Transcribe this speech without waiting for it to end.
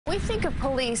We think of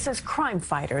police as crime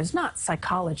fighters, not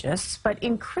psychologists, but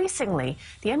increasingly,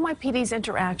 the NYPD's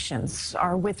interactions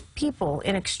are with people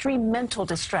in extreme mental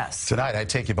distress. Tonight, I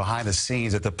take you behind the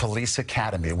scenes at the Police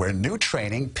Academy, where new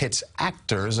training pits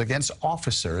actors against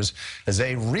officers as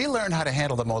they relearn how to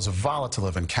handle the most volatile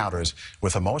of encounters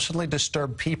with emotionally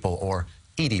disturbed people, or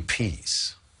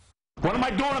EDPs. What am I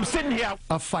doing? I'm sitting here.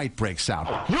 A fight breaks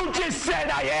out. You just said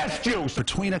I asked you.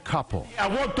 Between a couple. I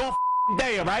worked all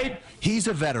day, all right? He's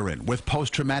a veteran with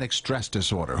post-traumatic stress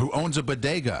disorder who owns a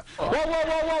bodega. Whoa, whoa,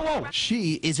 whoa, whoa, whoa.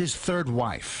 She is his third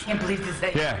wife. I can't believe this,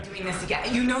 that you're doing this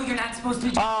again. You know you're not supposed to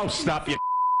be doing Oh, stop your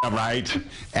all right?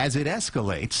 As it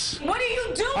escalates... What are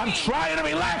you doing? I'm trying to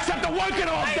relax after working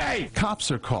all day.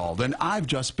 Cops are called, and I've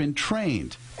just been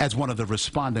trained as one of the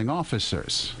responding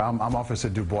officers. I'm Officer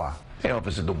DuBois. Hey,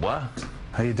 Officer DuBois.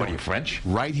 How you doing? What, are you French?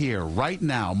 Right here, right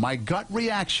now, my gut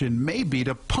reaction may be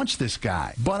to punch this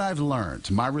guy. But I've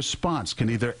learned my response can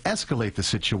either escalate the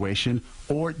situation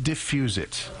or diffuse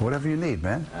it. Whatever you need,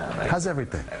 man. How's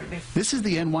everything? This is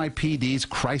the NYPD's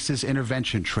crisis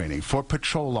intervention training for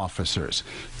patrol officers.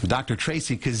 Dr.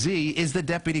 Tracy Kazee is the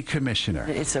deputy commissioner.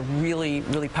 It's a really,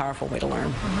 really powerful way to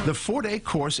learn. The 4-day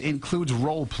course includes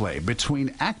role play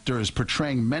between actors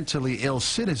portraying mentally ill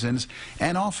citizens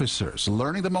and officers,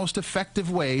 learning the most effective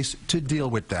ways to deal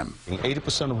with them.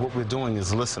 80% of what we're doing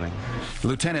is listening.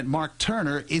 Lieutenant Mark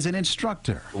Turner is an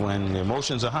instructor. When the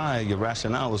emotions are high, your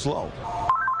rationale is low.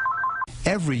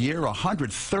 Every year,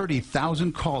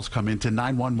 130,000 calls come into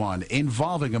 911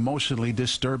 involving emotionally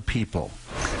disturbed people.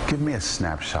 Give me a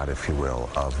snapshot, if you will,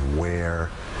 of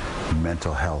where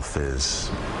mental health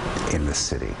is in the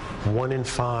city. 1 in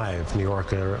 5 New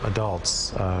Yorker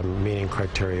adults meeting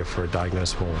criteria for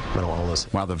diagnosable mental illness.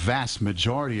 While the vast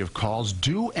majority of calls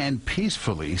do end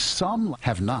peacefully, some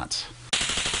have not.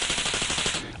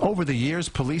 Over the years,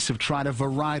 police have tried a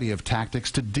variety of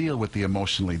tactics to deal with the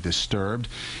emotionally disturbed.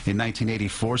 In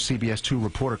 1984, CBS 2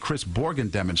 reporter Chris Borgen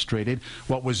demonstrated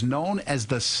what was known as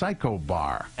the Psycho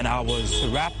Bar. And I was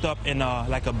wrapped up in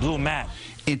like a blue mat.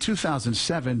 In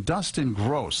 2007, Dustin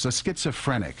Gross, a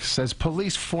schizophrenic, says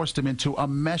police forced him into a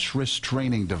mesh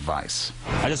restraining device.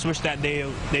 I just wish that they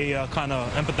kind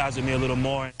of empathized with me a little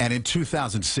more. And in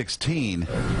 2016,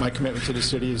 my commitment to the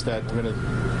city is that we're going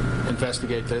to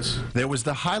investigate this. There was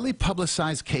the highly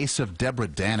publicized case of Deborah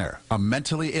Danner, a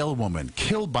mentally ill woman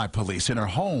killed by police in her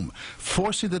home,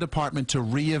 forcing the department to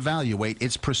reevaluate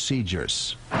its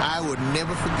procedures. I would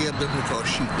never forgive them because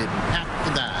she didn't have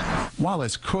to die.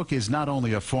 Wallace Cook is not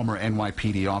only a former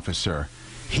NYPD officer,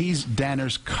 he's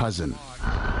Danner's cousin.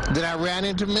 That I ran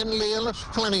into mentally ill?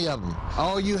 Plenty of them.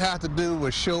 All you have to do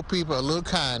was show people a little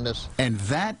kindness. And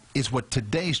that is what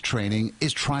today's training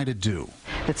is trying to do.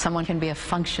 That someone can be a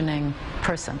functioning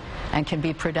person and can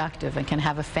be productive and can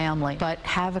have a family, but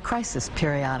have a crisis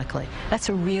periodically. That's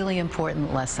a really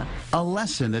important lesson. A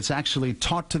lesson that's actually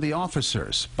taught to the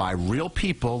officers by real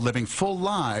people living full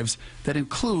lives that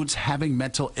includes having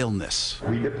mental illness.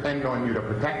 We depend on you to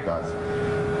protect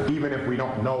us. Even if we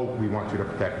don't know we want you to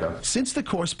protect us. Since the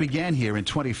course began here in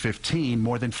 2015,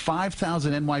 more than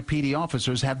 5,000 NYPD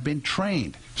officers have been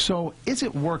trained. So is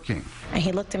it working? And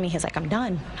he looked at me, he's like, I'm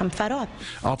done. I'm fed up.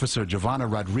 Officer Giovanna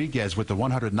Rodriguez with the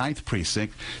 109th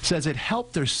Precinct says it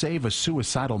helped her save a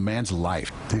suicidal man's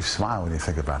life. Do you smile when you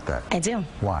think about that? I do.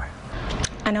 Why?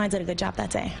 I know I did a good job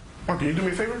that day. Can you do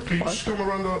me a favor? Can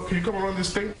you come around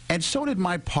this thing? And so did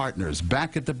my partners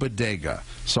back at the bodega.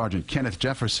 Sergeant Kenneth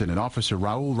Jefferson and Officer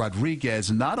Raul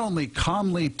Rodriguez not only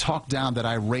calmly talked down that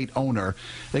irate owner,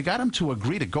 they got him to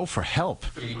agree to go for help.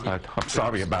 I'm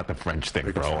sorry about the French thing,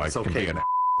 bro. I can be an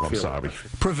I'm sorry.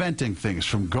 Preventing things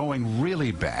from going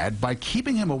really bad by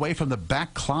keeping him away from the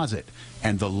back closet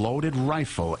and the loaded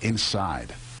rifle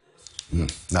inside.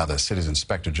 Now, the city's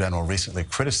inspector general recently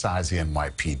criticized the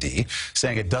NYPD,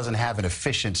 saying it doesn't have an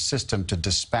efficient system to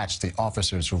dispatch the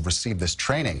officers who received this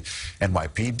training.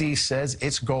 NYPD says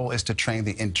its goal is to train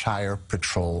the entire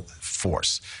patrol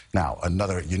force. Now,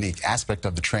 another unique aspect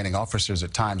of the training, officers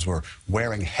at times were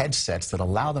wearing headsets that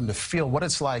allow them to feel what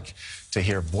it's like to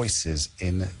hear voices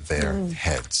in their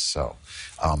heads. So,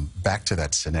 back to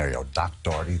that scenario. Doc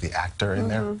Doherty, the actor in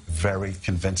there, very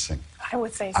convincing. I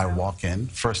would say so. I walk in,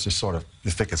 first it's sort of,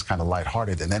 you think it's kind of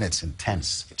lighthearted, and then it's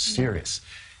intense, it's serious.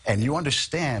 And you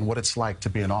understand what it's like to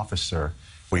be an officer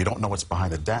where you don't know what's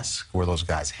behind the desk, where those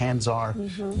guys' hands are,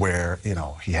 where, you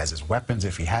know, he has his weapons,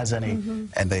 if he has any,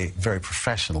 and they very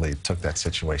professionally took that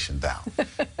situation down.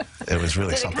 It was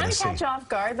really something to see. Did it kind of catch you off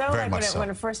guard, though, Very like much when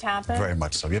it first happened? Very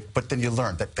much so. But then you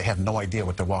learn that they have no idea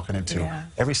what they're walking into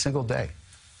every single day.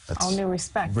 That's all new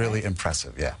respect. Really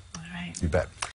impressive, yeah. All right. You bet.